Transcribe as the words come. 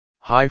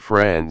Hi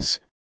friends,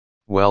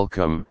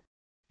 welcome.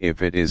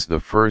 If it is the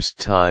first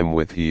time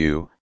with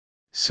you,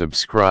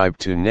 subscribe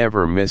to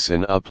never miss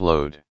an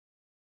upload.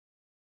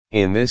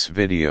 In this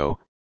video,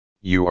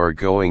 you are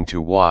going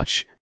to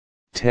watch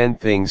 10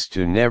 things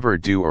to never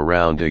do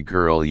around a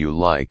girl you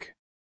like.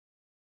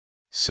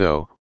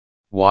 So,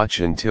 watch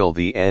until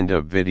the end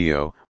of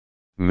video.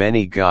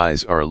 Many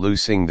guys are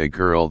losing the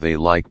girl they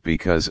like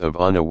because of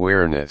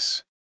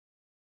unawareness.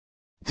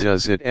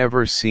 Does it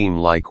ever seem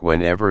like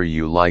whenever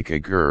you like a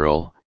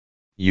girl,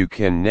 you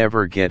can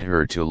never get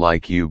her to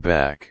like you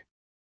back?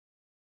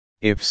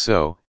 If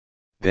so,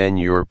 then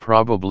you're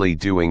probably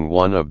doing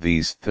one of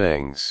these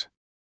things.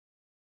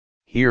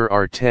 Here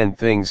are 10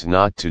 things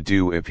not to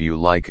do if you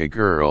like a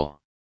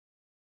girl.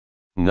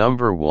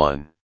 Number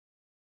 1.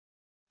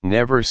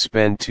 Never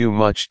spend too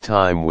much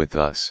time with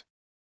us.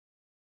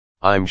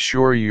 I'm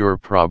sure you're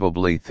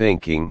probably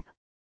thinking,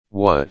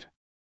 what?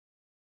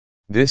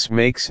 This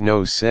makes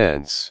no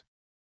sense.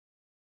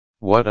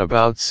 What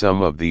about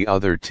some of the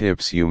other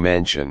tips you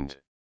mentioned?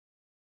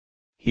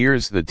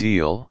 Here's the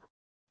deal,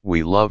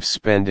 we love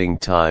spending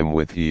time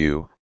with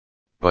you,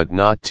 but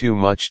not too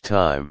much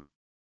time.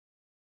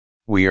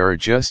 We are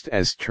just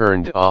as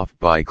turned off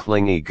by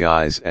clingy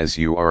guys as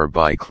you are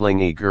by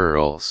clingy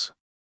girls.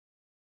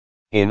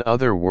 In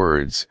other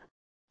words,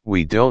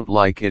 we don't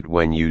like it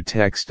when you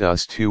text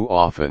us too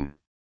often.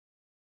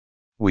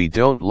 We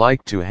don't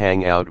like to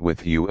hang out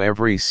with you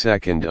every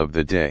second of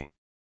the day.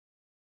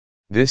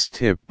 This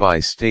tip by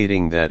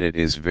stating that it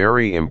is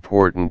very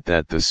important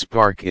that the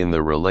spark in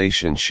the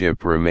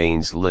relationship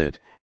remains lit,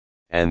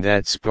 and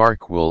that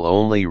spark will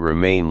only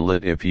remain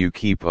lit if you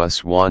keep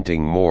us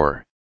wanting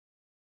more.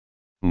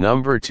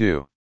 Number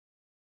 2.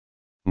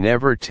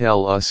 Never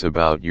tell us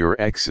about your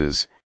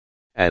exes,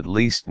 at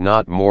least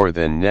not more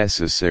than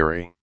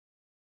necessary.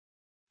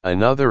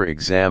 Another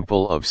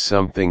example of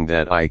something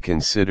that I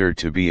consider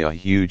to be a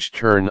huge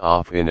turn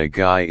off in a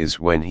guy is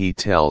when he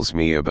tells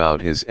me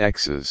about his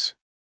exes.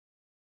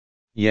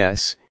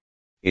 Yes,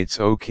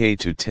 it's okay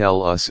to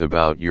tell us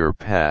about your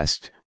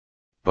past,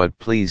 but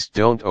please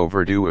don't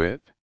overdo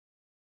it.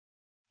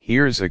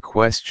 Here's a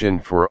question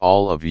for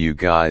all of you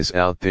guys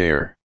out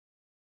there.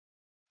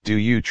 Do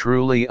you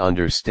truly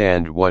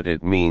understand what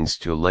it means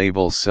to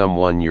label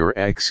someone your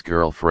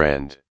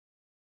ex-girlfriend?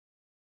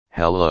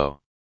 Hello.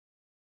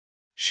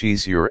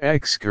 She's your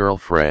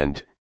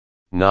ex-girlfriend,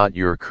 not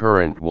your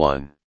current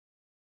one.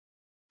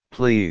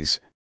 Please,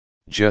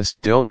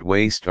 just don't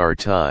waste our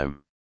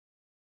time.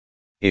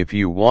 If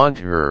you want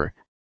her,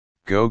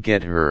 go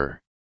get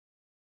her.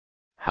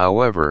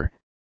 However,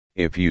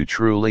 if you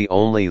truly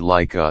only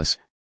like us,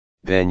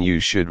 then you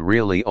should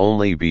really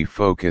only be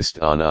focused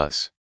on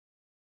us.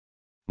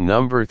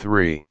 Number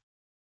 3.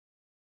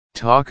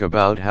 Talk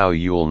about how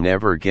you'll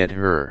never get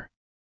her.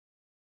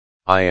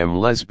 I am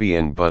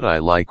lesbian but I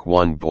like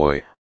one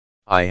boy.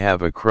 I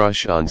have a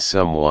crush on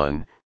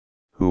someone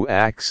who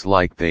acts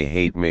like they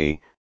hate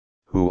me,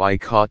 who I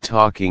caught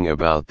talking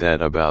about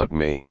that about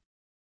me.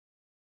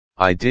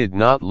 I did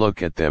not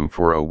look at them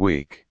for a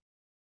week.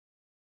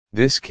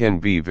 This can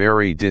be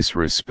very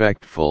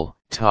disrespectful,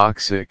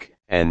 toxic,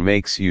 and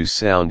makes you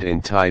sound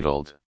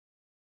entitled.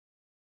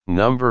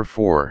 Number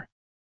 4.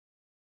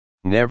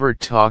 Never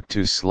talk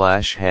to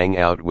 / hang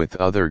out with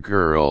other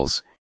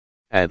girls,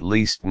 at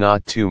least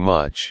not too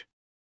much.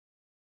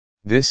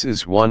 This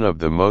is one of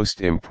the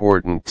most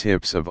important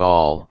tips of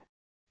all,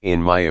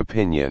 in my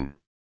opinion.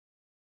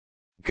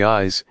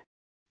 Guys,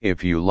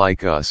 if you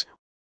like us,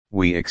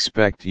 we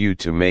expect you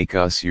to make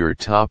us your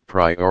top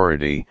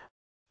priority,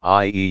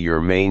 i.e.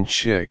 your main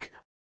chick,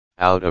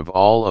 out of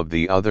all of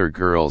the other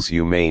girls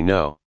you may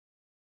know.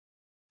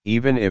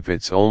 Even if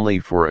it's only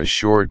for a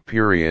short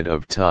period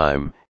of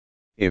time,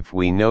 if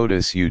we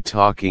notice you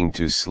talking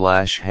to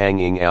 /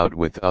 hanging out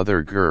with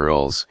other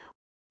girls,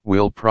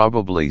 we'll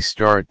probably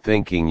start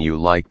thinking you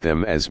like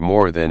them as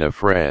more than a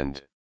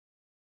friend.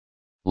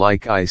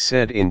 Like I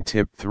said in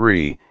tip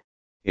 3,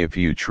 if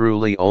you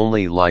truly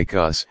only like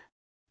us,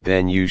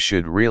 then you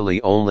should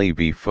really only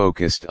be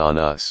focused on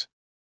us.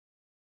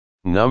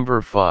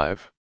 Number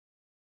 5.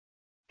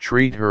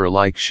 Treat her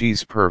like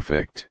she's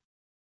perfect.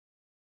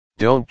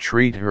 Don't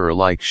treat her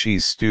like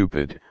she's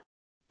stupid,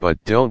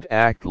 but don't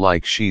act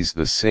like she's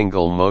the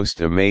single most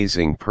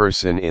amazing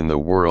person in the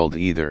world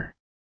either.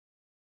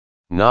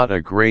 Not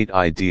a great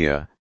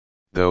idea,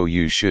 though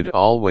you should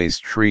always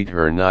treat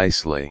her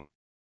nicely.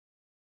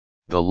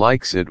 The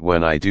likes it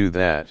when I do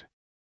that.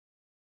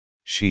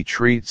 She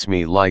treats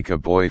me like a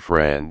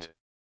boyfriend.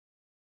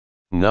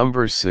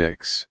 Number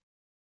 6.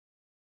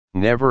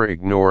 Never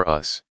ignore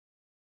us.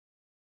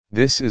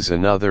 This is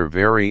another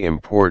very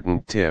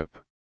important tip.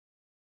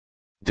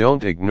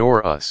 Don't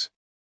ignore us.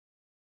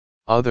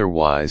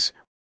 Otherwise,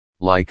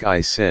 like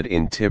I said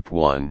in tip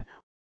 1,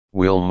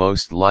 we'll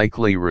most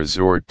likely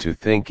resort to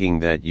thinking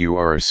that you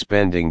are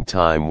spending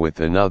time with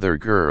another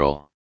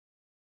girl.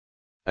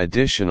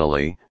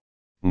 Additionally,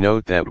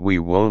 note that we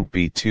won't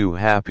be too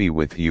happy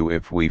with you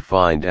if we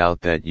find out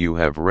that you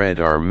have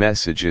read our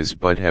messages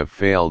but have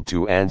failed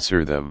to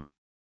answer them.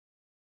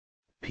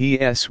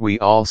 PS We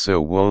also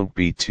won't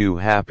be too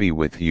happy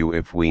with you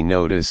if we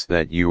notice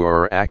that you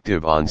are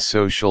active on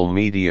social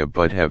media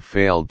but have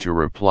failed to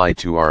reply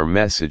to our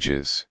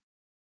messages.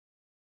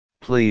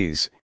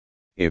 Please,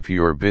 if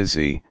you're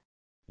busy,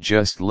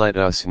 just let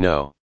us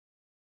know.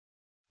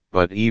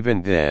 But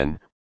even then,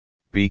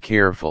 be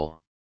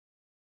careful.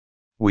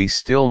 We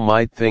still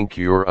might think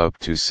you're up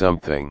to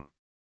something.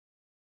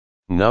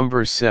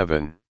 Number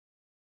 7.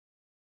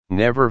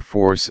 Never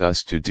force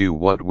us to do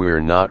what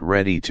we're not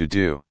ready to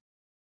do.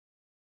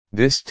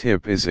 This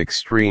tip is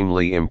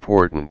extremely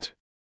important.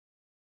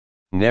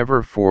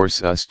 Never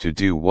force us to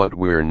do what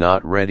we're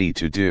not ready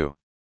to do.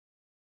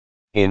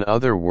 In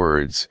other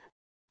words,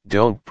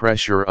 don't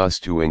pressure us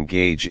to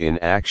engage in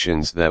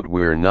actions that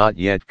we're not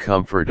yet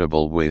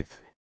comfortable with,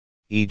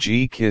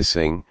 e.g.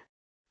 kissing,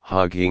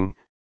 hugging,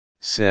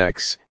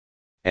 sex,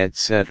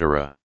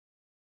 etc.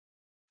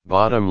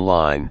 Bottom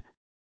line,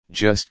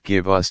 just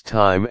give us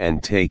time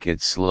and take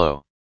it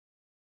slow.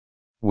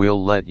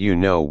 We'll let you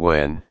know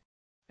when,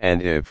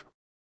 and if,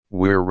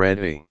 we're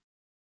ready.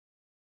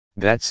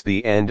 That's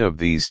the end of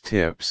these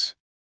tips.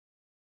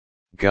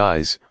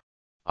 Guys,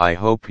 I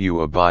hope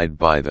you abide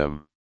by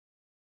them.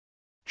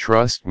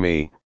 Trust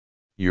me,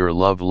 your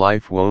love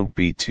life won't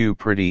be too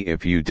pretty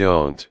if you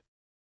don't.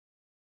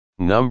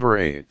 Number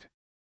 8.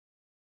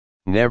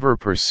 Never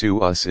pursue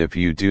us if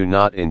you do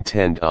not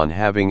intend on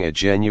having a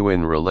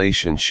genuine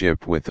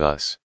relationship with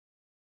us.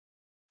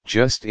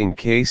 Just in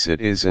case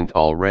it isn't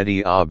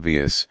already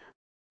obvious,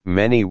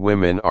 many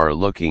women are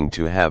looking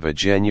to have a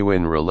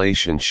genuine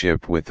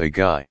relationship with a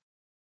guy.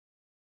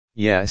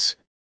 Yes,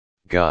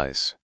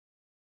 guys.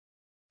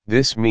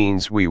 This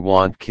means we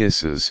want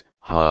kisses,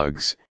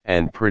 hugs,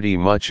 and pretty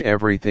much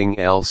everything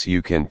else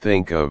you can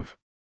think of.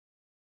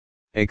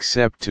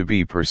 Except to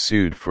be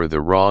pursued for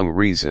the wrong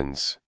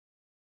reasons.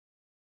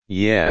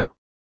 Yeah,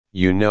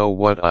 you know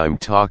what I'm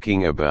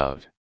talking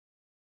about.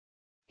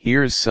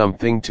 Here's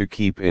something to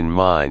keep in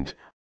mind.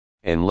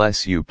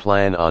 Unless you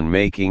plan on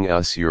making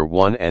us your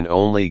one and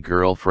only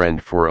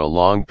girlfriend for a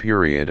long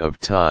period of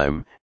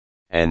time,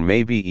 and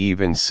maybe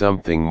even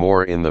something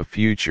more in the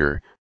future,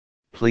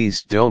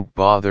 please don't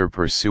bother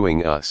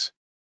pursuing us.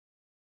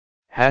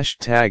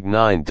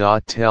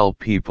 #9. Tell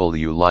people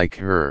you like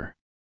her.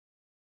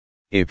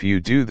 If you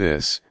do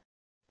this,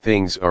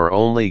 things are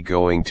only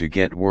going to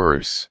get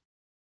worse.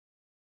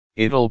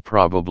 It'll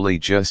probably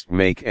just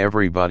make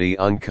everybody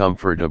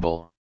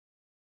uncomfortable.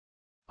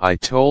 I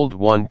told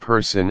one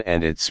person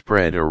and it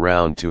spread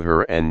around to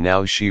her and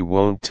now she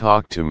won't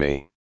talk to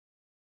me.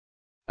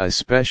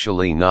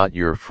 Especially not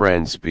your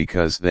friends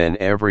because then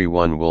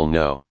everyone will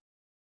know.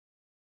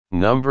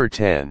 Number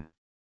 10.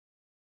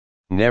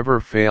 Never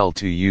fail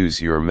to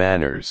use your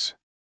manners.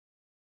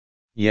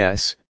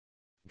 Yes,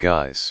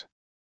 guys.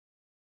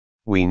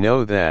 We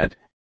know that,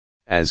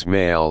 as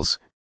males,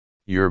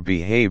 your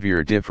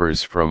behavior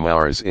differs from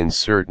ours in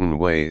certain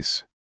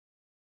ways.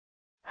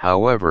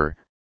 However,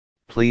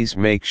 please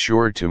make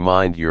sure to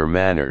mind your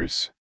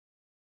manners.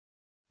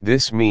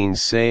 This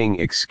means saying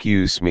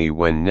excuse me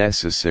when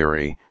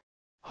necessary,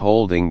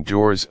 holding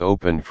doors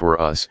open for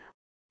us,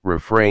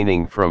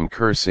 refraining from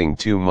cursing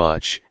too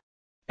much,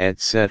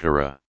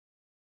 etc.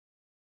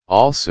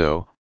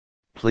 Also,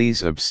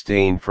 please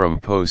abstain from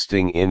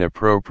posting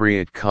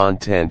inappropriate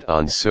content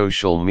on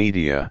social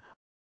media,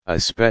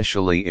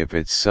 especially if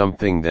it's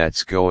something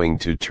that's going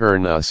to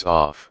turn us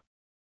off.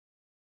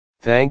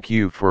 Thank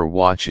you for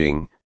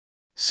watching.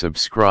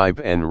 Subscribe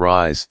and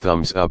rise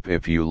thumbs up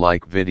if you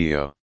like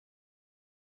video.